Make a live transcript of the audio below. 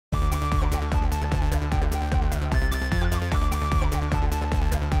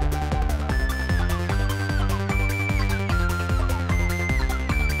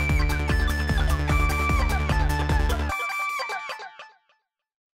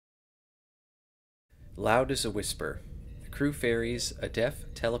Loud as a whisper. The crew ferries a deaf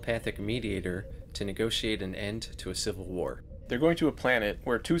telepathic mediator to negotiate an end to a civil war. They're going to a planet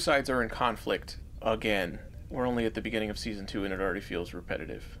where two sides are in conflict again. We're only at the beginning of season 2 and it already feels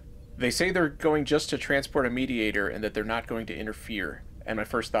repetitive. They say they're going just to transport a mediator and that they're not going to interfere. And my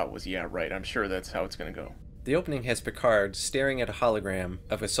first thought was, yeah, right, I'm sure that's how it's going to go. The opening has Picard staring at a hologram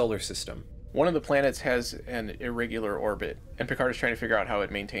of a solar system. One of the planets has an irregular orbit, and Picard is trying to figure out how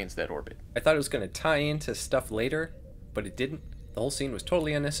it maintains that orbit. I thought it was going to tie into stuff later, but it didn't. The whole scene was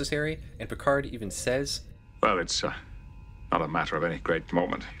totally unnecessary, and Picard even says, "Well, it's not a matter of any great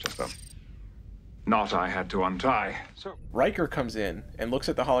moment, just a knot I had to untie." So Riker comes in and looks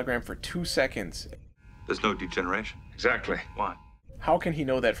at the hologram for 2 seconds. There's no degeneration. Exactly. Why? How can he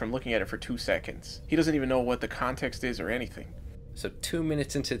know that from looking at it for 2 seconds? He doesn't even know what the context is or anything. So 2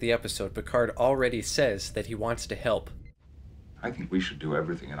 minutes into the episode, Picard already says that he wants to help. I think we should do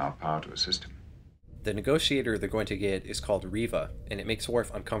everything in our power to assist him. The negotiator they're going to get is called Riva, and it makes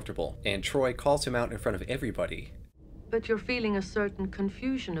Worf uncomfortable, and Troy calls him out in front of everybody. But you're feeling a certain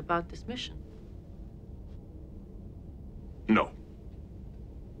confusion about this mission. No.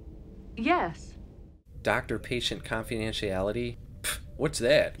 Yes. Doctor-patient confidentiality? Pfft, what's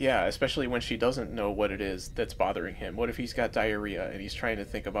that? Yeah, especially when she doesn't know what it is that's bothering him. What if he's got diarrhea and he's trying to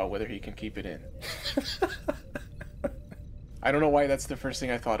think about whether he can keep it in? I don't know why that's the first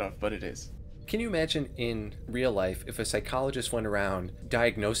thing I thought of, but it is. Can you imagine in real life if a psychologist went around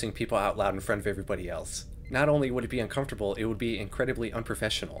diagnosing people out loud in front of everybody else? Not only would it be uncomfortable, it would be incredibly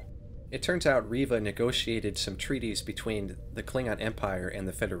unprofessional. It turns out Riva negotiated some treaties between the Klingon Empire and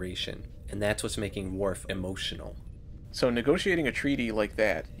the Federation, and that's what's making Worf emotional. So negotiating a treaty like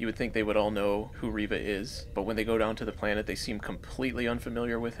that, you would think they would all know who Riva is, but when they go down to the planet, they seem completely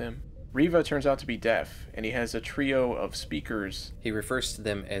unfamiliar with him. Riva turns out to be deaf, and he has a trio of speakers. He refers to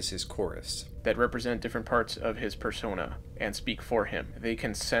them as his chorus. That represent different parts of his persona and speak for him. They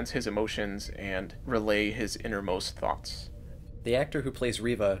can sense his emotions and relay his innermost thoughts. The actor who plays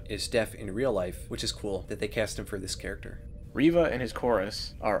Riva is deaf in real life, which is cool that they cast him for this character. Riva and his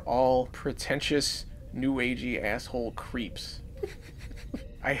chorus are all pretentious, new agey asshole creeps.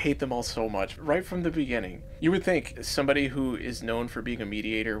 I hate them all so much, right from the beginning. You would think somebody who is known for being a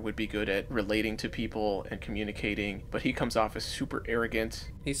mediator would be good at relating to people and communicating, but he comes off as super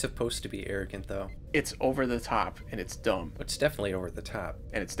arrogant. He's supposed to be arrogant, though. It's over the top, and it's dumb. It's definitely over the top.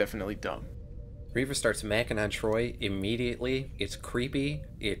 And it's definitely dumb. Riva starts macking on Troy immediately. It's creepy,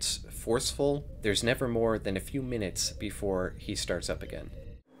 it's forceful. There's never more than a few minutes before he starts up again.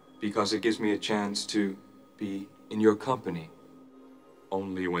 Because it gives me a chance to be in your company.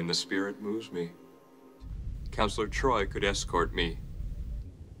 Only when the spirit moves me. Counselor Troy could escort me.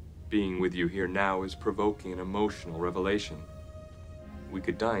 Being with you here now is provoking an emotional revelation. We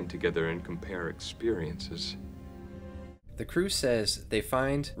could dine together and compare experiences. The crew says they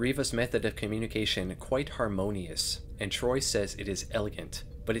find Riva's method of communication quite harmonious, and Troy says it is elegant,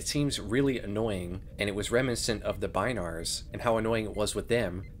 but it seems really annoying, and it was reminiscent of the Binars and how annoying it was with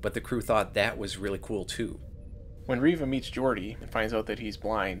them, but the crew thought that was really cool too. When Riva meets Geordi and finds out that he's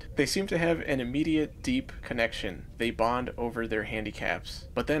blind, they seem to have an immediate, deep connection. They bond over their handicaps,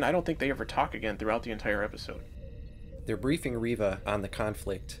 but then I don't think they ever talk again throughout the entire episode. They're briefing Riva on the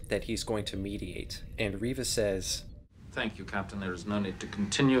conflict that he's going to mediate, and Riva says, "Thank you, Captain. There is no need to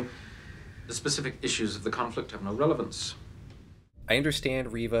continue. The specific issues of the conflict have no relevance." I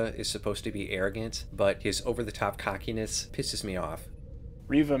understand Riva is supposed to be arrogant, but his over-the-top cockiness pisses me off.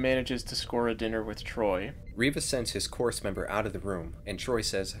 Riva manages to score a dinner with Troy. Riva sends his chorus member out of the room, and Troy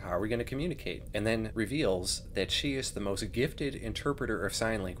says, "How are we going to communicate?" And then reveals that she is the most gifted interpreter of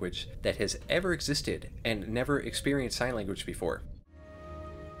sign language that has ever existed and never experienced sign language before.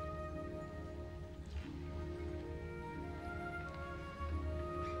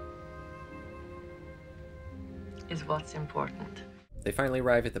 Is what's important. They finally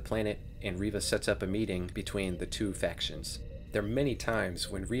arrive at the planet, and Riva sets up a meeting between the two factions. There are many times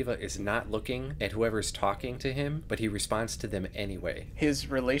when Riva is not looking at whoever's talking to him, but he responds to them anyway. His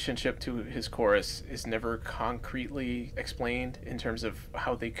relationship to his chorus is never concretely explained in terms of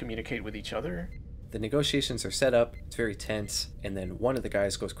how they communicate with each other. The negotiations are set up, it's very tense, and then one of the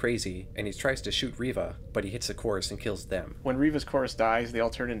guys goes crazy, and he tries to shoot Riva, but he hits the chorus and kills them. When Riva's chorus dies, they all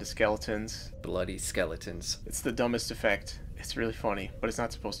turn into skeletons. Bloody skeletons. It's the dumbest effect. It's really funny, but it's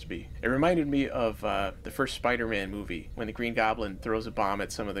not supposed to be. It reminded me of the first Spider-Man movie, when the Green Goblin throws a bomb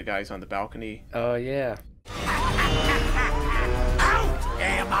at some of the guys on the balcony. Oh, yeah. Out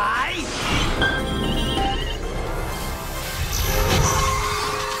am I?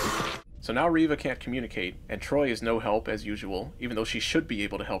 So now Riva can't communicate, and Troy is no help as usual, even though she should be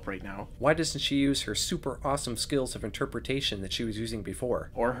able to help right now. Why doesn't she use her super awesome skills of interpretation that she was using before?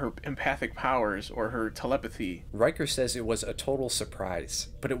 Or her empathic powers, or her telepathy. Riker says it was a total surprise,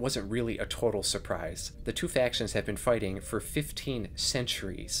 but it wasn't really a total surprise. The two factions have been fighting for 15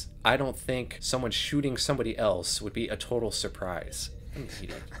 centuries. I don't think someone shooting somebody else would be a total surprise. I'm an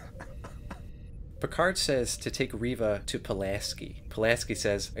idiot. Picard says to take Riva to Pulaski. Pulaski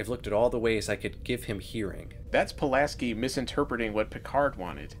says, I've looked at all the ways I could give him hearing. That's Pulaski misinterpreting what Picard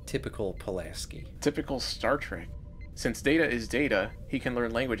wanted. Typical Pulaski. Typical Star Trek. Since Data is Data, he can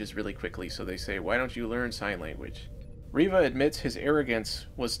learn languages really quickly, so they say, why don't you learn sign language? Riva admits his arrogance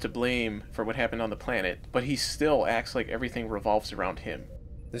was to blame for what happened on the planet, but he still acts like everything revolves around him.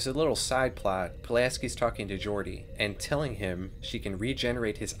 There's a little side plot. Pulaski's talking to Geordi and telling him she can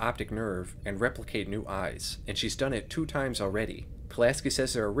regenerate his optic nerve and replicate new eyes, and she's done it 2 times already. Pulaski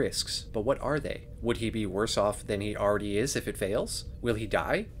says there are risks, but what are they? Would he be worse off than he already is if it fails? Will he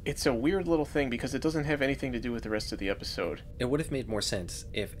die? It's a weird little thing because it doesn't have anything to do with the rest of the episode. It would have made more sense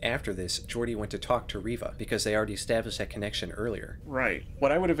if after this, Geordi went to talk to Riva, because they already established that connection earlier. Right.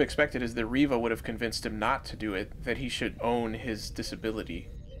 What I would have expected is that Riva would have convinced him not to do it, that he should own his disability.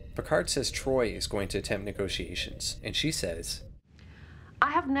 Picard says Troy is going to attempt negotiations, and she says,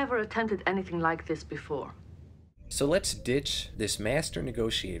 I have never attempted anything like this before. So let's ditch this master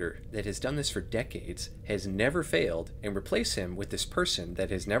negotiator that has done this for decades, has never failed, and replace him with this person that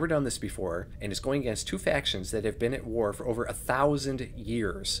has never done this before, and is going against 2 factions that have been at war for over 1,000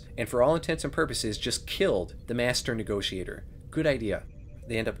 years, and for all intents and purposes just killed the master negotiator. Good idea.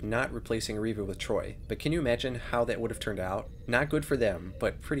 They end up not replacing Riva with Troy, but can you imagine how that would have turned out? Not good for them,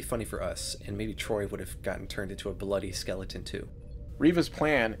 but pretty funny for us, and maybe Troy would have gotten turned into a bloody skeleton too. Riva's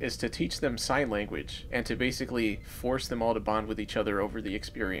plan is to teach them sign language, and to basically force them all to bond with each other over the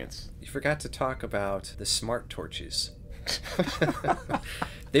experience. You forgot to talk about the smart torches.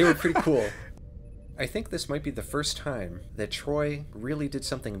 They were pretty cool. I think this might be the first time that Troy really did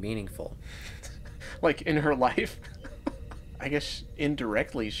something meaningful. Like in her life? I guess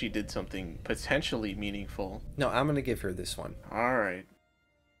indirectly she did something potentially meaningful. No, I'm going to give her this one. Alright.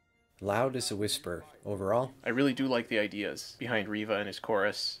 Loud as a whisper. Overall, I really do like the ideas behind Riva and his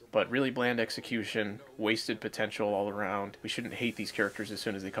chorus, but really bland execution, wasted potential all around. We shouldn't hate these characters as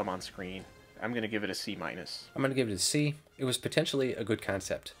soon as they come on screen. I'm going to give it a C-. I'm going to give it a C. It was potentially a good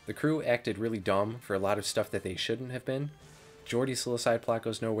concept. The crew acted really dumb for a lot of stuff that they shouldn't have been. Geordi's little side plot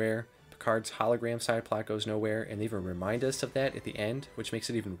goes nowhere. Picard's hologram side plot goes nowhere, and they even remind us of that at the end, which makes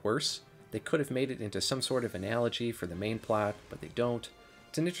it even worse. They could have made it into some sort of analogy for the main plot, but they don't.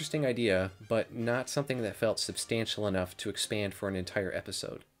 It's an interesting idea, but not something that felt substantial enough to expand for an entire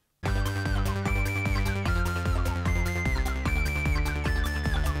episode.